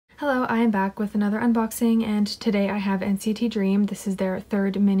Hello, I am back with another unboxing, and today I have NCT Dream. This is their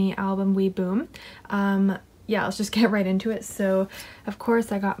third mini album, We Boom. Yeah, let's just get right into it. So, of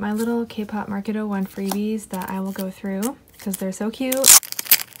course, I got my little K-pop Market 01 freebies that I will go through because they're so cute.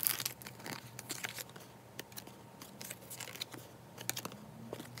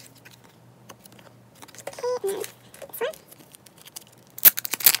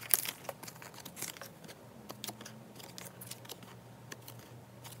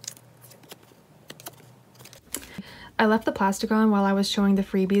 I left the plastic on while I was showing the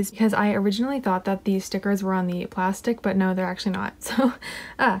freebies because I originally thought that these stickers were on the plastic, but no, they're actually not. So,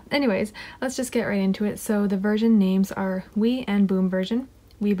 anyways, let's just get right into it. So the version names are We and Boom version.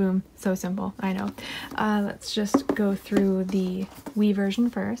 We Boom, so simple, I know. Let's just go through the We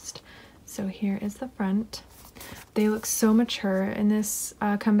version first. So here is the front. They look so mature in this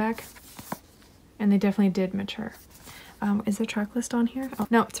comeback, and they definitely did mature. Is the track list on here? Oh,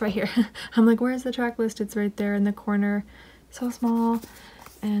 no, it's right here. I'm like, where's the track list? It's right there in the corner. So small.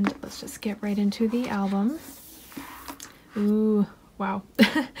 And let's just get right into the album. Ooh, wow.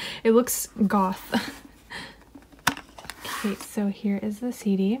 It looks goth. Okay, so here is the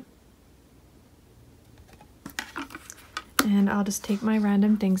CD. And I'll just take my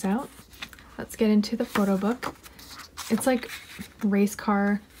random things out. Let's get into the photo book. It's like race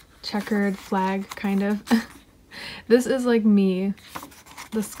car, checkered flag, kind of. This is like me.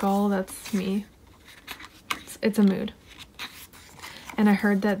 The skull, that's me. It's a mood. And I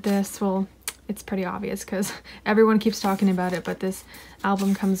heard that this, well, it's pretty obvious because everyone keeps talking about it, but this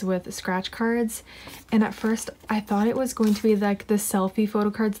album comes with scratch cards. And at first I thought it was going to be like the selfie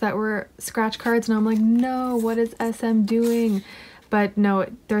photo cards that were scratch cards, and I'm like, no, what is SM doing? But no,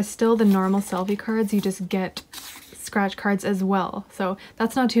 there's still the normal selfie cards. You just get scratch cards as well, so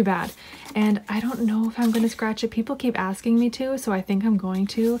that's not too bad. And I don't know if I'm going to scratch it. People keep asking me to, so I think I'm going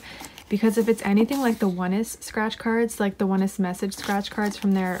to, because if it's anything like the Oneness scratch cards, like the Oneness message scratch cards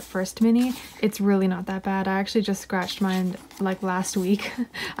from their first mini, it's really not that bad. I actually just scratched mine like last week.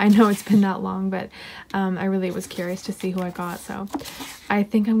 I know it's been that long, but I really was curious to see who I got, so I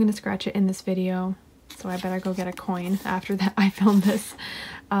think I'm going to scratch it in this video. So I better go get a coin after that I filmed this.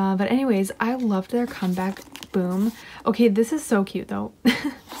 But anyways, I loved their comeback, Boom. Okay, this is so cute though.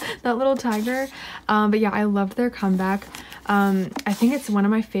 That little tiger. But yeah, I loved their comeback. I think it's one of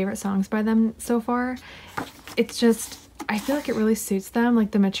my favorite songs by them so far. It's just, I feel like it really suits them,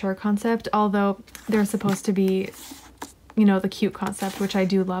 like the mature concept, although they're supposed to be, you know, the cute concept, which I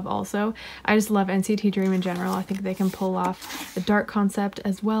do love also. I just love NCT Dream in general. I think they can pull off the dark concept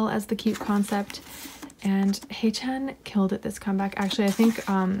as well as the cute concept. And Haechan killed it this comeback. Actually, I think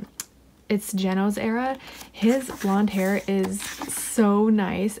it's Jeno's era. His blonde hair is so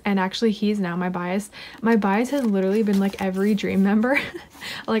nice, and actually he's now my bias. My bias has literally been like every Dream member.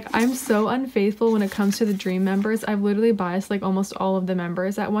 Like, I'm so unfaithful when it comes to the Dream members. I've literally biased like almost all of the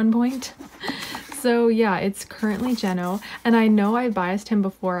members at one point. So yeah, it's currently Jeno, and I know I biased him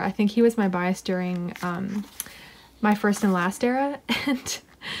before. I think he was my bias during my first and last era, and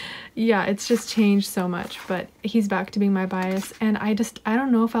yeah, it's just changed so much, but he's back to being my bias, and I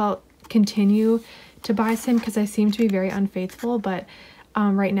don't know if I'll continue to bias him because I seem to be very unfaithful, but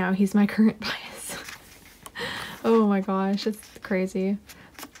right now he's my current bias. Oh my gosh, it's crazy.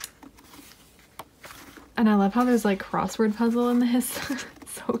 And I love how there's like crossword puzzle in this.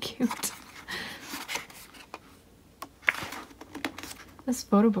 So cute. This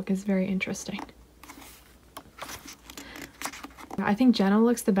photo book is very interesting. I think Jeno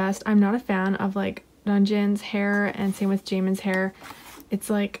looks the best. I'm not a fan of like Dungeon's hair, and same with Jaemin's hair. It's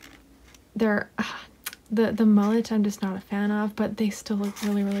like they're the mullet I'm just not a fan of, but they still look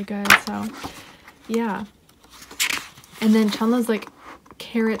really, really good. So yeah. And then Chanla's like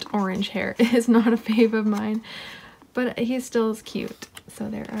carrot orange hair is not a fave of mine, but he still is cute. So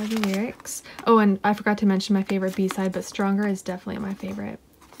there are the lyrics. Oh, and I forgot to mention my favorite B-side, but Stronger is definitely my favorite.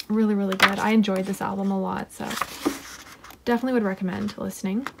 Really, really good. I enjoyed this album a lot, so definitely would recommend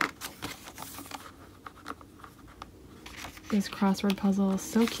listening. These crossword puzzles,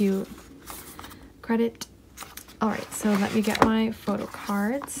 so cute. Credit. Alright, so let me get my photo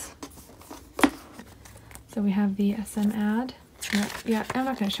cards. So we have the SM ad. Yeah, I'm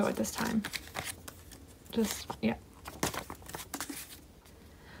not going to show it this time. Just, yeah.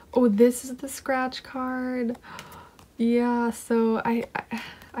 Oh, this is the scratch card. Yeah, so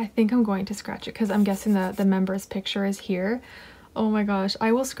I think I'm going to scratch it because I'm guessing that the member's picture is here. Oh my gosh,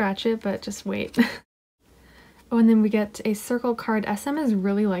 I will scratch it, but just wait. Oh, and then we get a circle card. SM is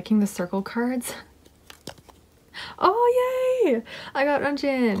really liking the circle cards. Oh, Yay! I got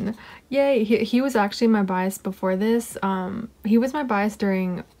Ranjin. Yay! He was actually my bias before this. He was my bias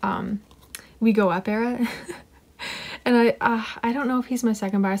during We Go Up era. And I don't know if he's my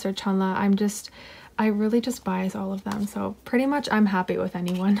second bias or Chanla. I really just bias all of them. So pretty much I'm happy with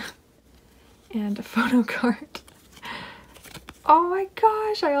anyone. And a photo card. Oh my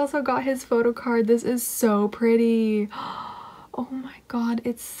gosh, I also got his photo card. This is so pretty. Oh my god,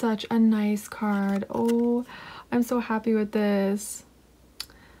 it's such a nice card. Oh, I'm so happy with this.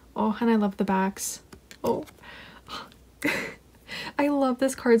 Oh, and I love the backs. Oh, I love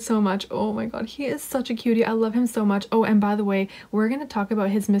this card so much. Oh my god, he is such a cutie. I love him so much. Oh, and by the way, we're gonna talk about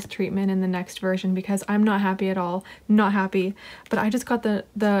his mistreatment in the next version because I'm not happy at all. Not happy. But I just got the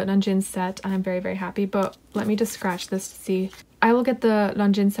Nanjin set and I'm very, very happy. But let me just scratch this to see. I will get the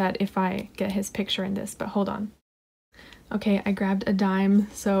Nanjin set if I get his picture in this, but hold on. Okay, I grabbed a dime,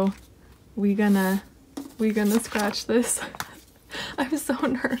 so we gonna scratch this. I'm so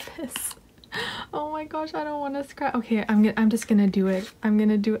nervous. Oh my gosh, I don't want to scratch. Okay, I'm just gonna do it. I'm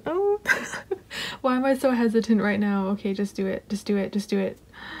gonna do it. Oh, why am I so hesitant right now? Okay, just do it. Just do it. Just do it.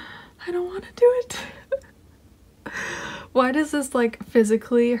 I don't want to do it. Why does this like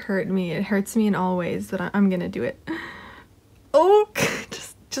physically hurt me? It hurts me in all ways, but I'm gonna do it. Oh,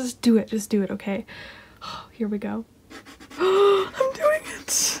 just do it. Just do it. Okay. Oh, here we go. I'm doing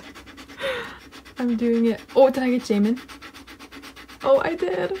it. I'm doing it. Oh, did I get Jamin? Oh, I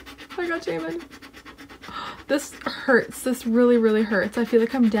did. I got Jamin. This hurts. This really, really hurts. I feel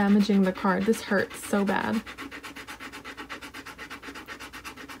like I'm damaging the card. This hurts so bad.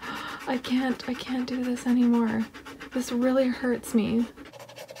 I can't do this anymore. This really hurts me.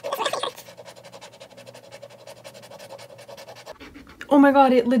 Oh my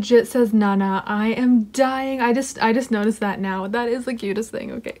god, it legit says Nana. I am dying. I just noticed that now. That is the cutest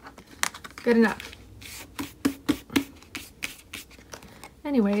thing. Okay. Good enough.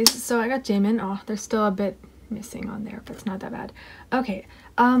 Anyways, so I got Jamin. Oh, there's still a bit missing on there, but it's not that bad. Okay.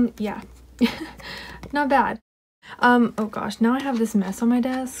 Yeah. Not bad. Oh gosh, now I have this mess on my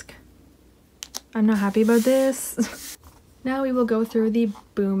desk. I'm not happy about this. Now we will go through the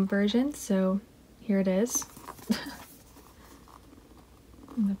Boom version. So here it is.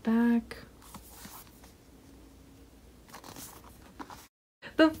 In the back.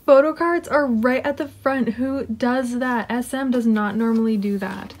 The photo cards are right at the front. Who does that? SM does not normally do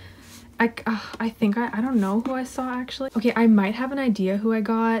that. I don't know who I saw actually. Okay, I might have an idea who I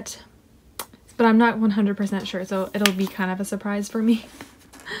got, but I'm not 100% sure, so it'll be kind of a surprise for me.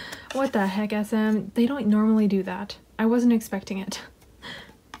 What the heck, SM? They don't normally do that. I wasn't expecting it.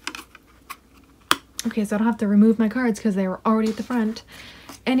 Okay, so I don't have to remove my cards because they were already at the front.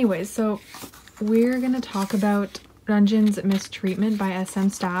 Anyways, so we're gonna talk about Ranjin's mistreatment by SM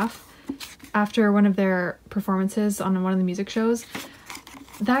staff after one of their performances on one of the music shows.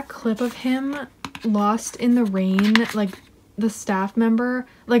 That clip of him lost in the rain, like the staff member,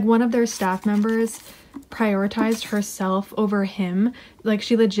 like one of their staff members prioritized herself over him. Like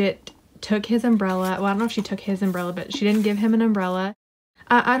she legit took his umbrella. Well, I don't know if she took his umbrella, but she didn't give him an umbrella.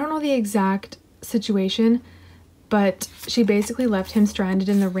 I don't know the exact situation, but she basically left him stranded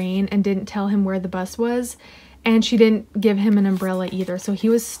in the rain and didn't tell him where the bus was, and she didn't give him an umbrella either, so he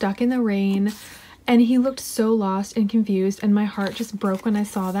was stuck in the rain and he looked so lost and confused, and my heart just broke when I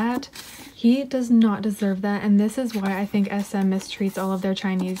saw that. He does not deserve that, and this is why I think SM mistreats all of their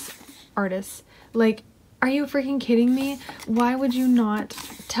Chinese artists. Like, are you freaking kidding me? Why would you not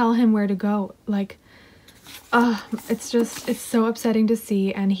tell him where to go? Like, it's so upsetting to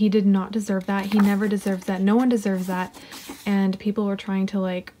see, and he did not deserve that. He never deserves that. No one deserves that. And people were trying to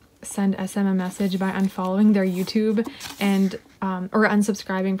like send SM a message by unfollowing their YouTube and or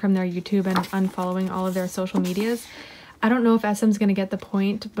unsubscribing from their YouTube and unfollowing all of their social medias. I don't know if SM's gonna get the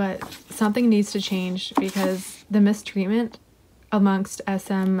point, but something needs to change because the mistreatment amongst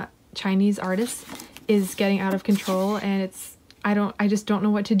SM Chinese artists is getting out of control, and I just don't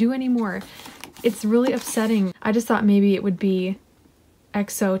know what to do anymore. It's really upsetting. I just thought maybe it would be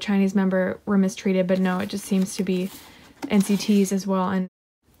EXO Chinese member were mistreated, but no, it just seems to be NCTs as well, and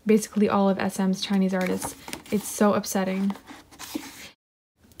basically all of SM's Chinese artists. It's so upsetting.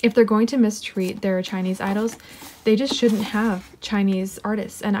 If they're going to mistreat their Chinese idols, they just shouldn't have Chinese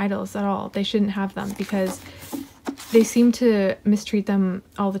artists and idols at all. They shouldn't have them because they seem to mistreat them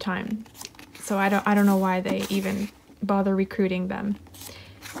all the time. So I don't know why they even bother recruiting them.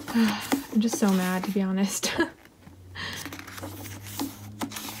 I'm just so mad, to be honest.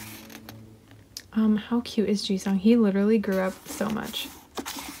 How cute is Jisung? He literally grew up so much,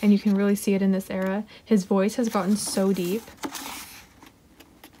 and you can really see it in this era. His voice has gotten so deep.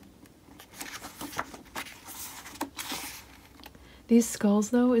 These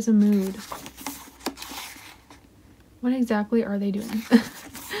skulls, though, is a mood. What exactly are they doing?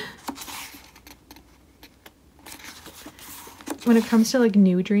 When it comes to like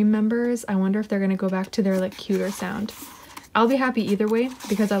new Dream members, I wonder if they're gonna go back to their like cuter sound. I'll be happy either way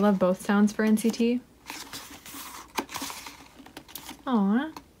because I love both sounds for NCT.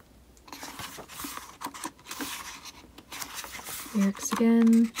 Aww. Lyrics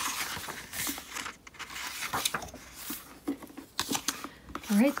again.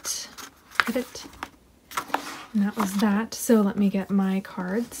 Alright, credit. And that was that. So let me get my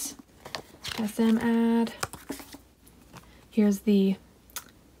cards. SM ad. Here's the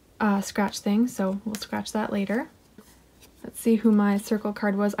scratch thing, so we'll scratch that later. Let's see who my circle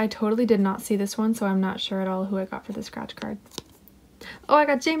card was. I totally did not see this one, so I'm not sure at all who I got for the scratch card. Oh, I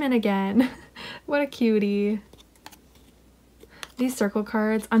got Jaemin again. What a cutie. These circle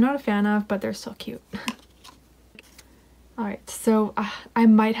cards, I'm not a fan of, but they're still cute. Alright, so I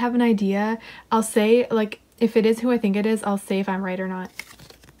might have an idea. I'll say, like, if it is who I think it is, I'll say if I'm right or not.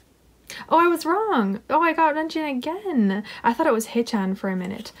 Oh, I was wrong. Oh, I got Namjoon again. I thought it was Haechan for a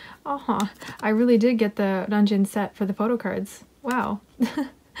minute. Oh, I really did get the Namjoon set for the photo cards. Wow.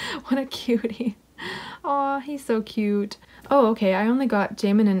 What a cutie. Oh, he's so cute. Oh, okay. I only got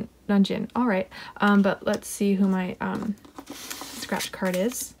Jaemin and Namjoon. All right. But let's see who my scratch card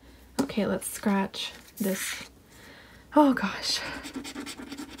is. Okay, let's scratch this. Oh gosh.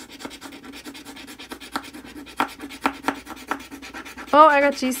 Oh, I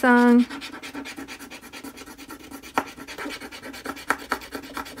got Jisung.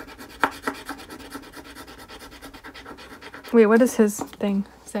 Wait, what does his thing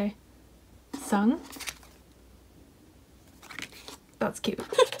say? Sung? That's cute.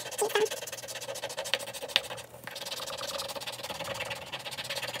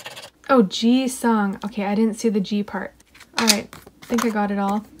 Oh, Jisung. Okay, I didn't see the G part. Alright, I think I got it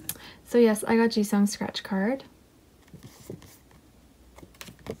all. So yes, I got Jisung's scratch card.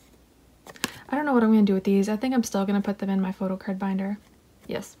 I don't know what I'm going to do with these. I think I'm still going to put them in my photo card binder.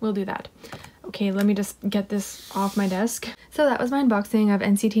 Yes, we'll do that. Okay, let me just get this off my desk. So that was my unboxing of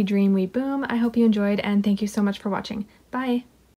NCT Dream We Boom. I hope you enjoyed and thank you so much for watching. Bye!